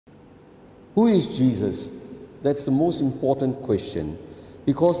Who is Jesus? That's the most important question,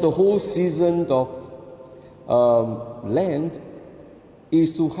 because the whole season of Lent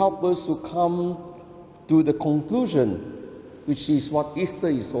is to help us to come to the conclusion, which is what Easter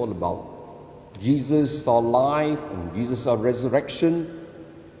is all about. Jesus our life, and Jesus our resurrection,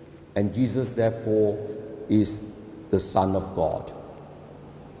 and Jesus therefore is the Son of God.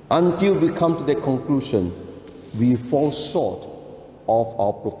 Until we come to that conclusion, we fall short of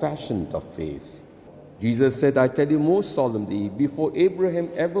our profession of faith. Jesus said, I tell you most solemnly, before Abraham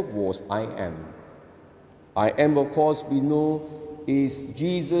ever was, I am. I am, of course, we know, is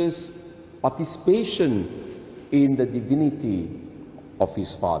Jesus' participation in the divinity of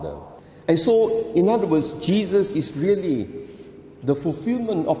his Father. And so, in other words, Jesus is really the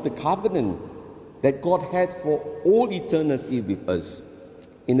fulfillment of the covenant that God had for all eternity with us.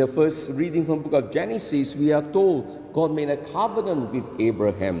 In the first reading from the book of Genesis, we are told God made a covenant with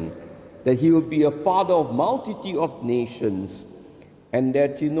Abraham that he would be a father of multitude of nations, and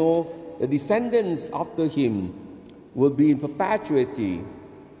that, the descendants after him will be in perpetuity,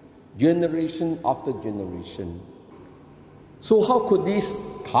 generation after generation. So how could this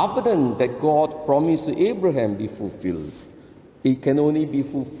covenant that God promised to Abraham be fulfilled? It can only be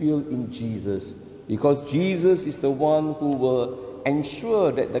fulfilled in Jesus, because Jesus is the one who will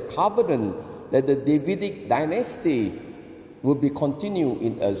ensure that the covenant, that the Davidic dynasty will be continued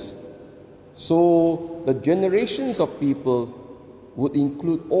in us. So the generations of people would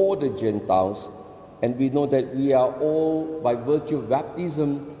include all the Gentiles, and we know that we are all, by virtue of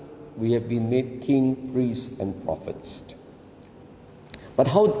baptism, we have been made king, priests, and prophets. But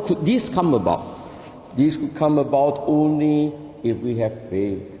how could this come about? This could come about only if we have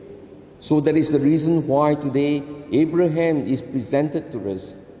faith. So that is the reason why today Abraham is presented to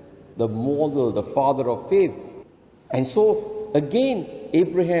us, the model, the father of faith. And so again,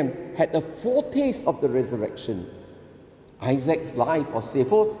 Abraham had a foretaste of the resurrection. Isaac's life was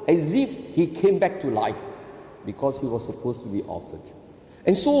saved, as if he came back to life, because he was supposed to be offered.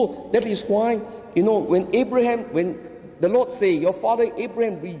 And so that is why, when the Lord said, your father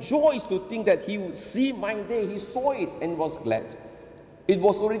Abraham rejoiced to think that he would see my day, he saw it and was glad. It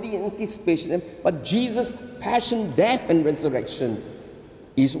was already in anticipation. But Jesus' passion, death, and resurrection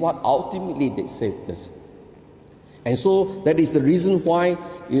is what ultimately they saved us. And so that is the reason why,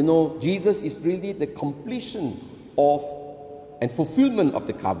 Jesus is really the completion of and fulfillment of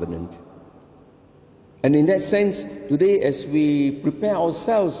the covenant. And in that sense, today as we prepare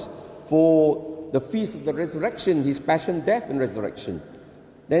ourselves for the feast of the resurrection, his passion, death, and resurrection,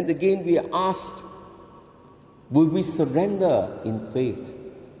 then again we are asked, will we surrender in faith?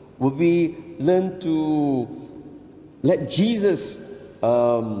 Will we learn to let Jesus'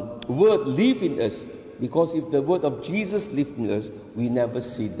 word live in us? Because if the word of Jesus lives in us, we never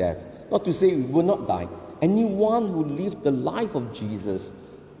see death. Not to say we will not die. Anyone who lives the life of Jesus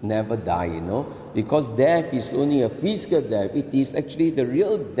never die, because death is only a physical death. It is actually the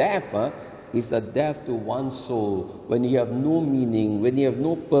real death, is a death to one's soul. When you have no meaning, when you have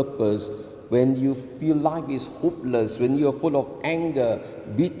no purpose, when you feel life is hopeless, when you are full of anger,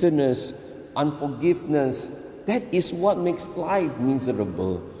 bitterness, unforgiveness, that is what makes life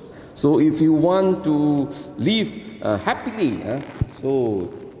miserable. So if you want to live happily,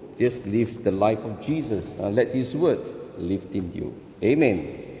 so just live the life of Jesus. Let his word live in you.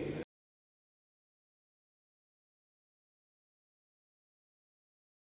 Amen.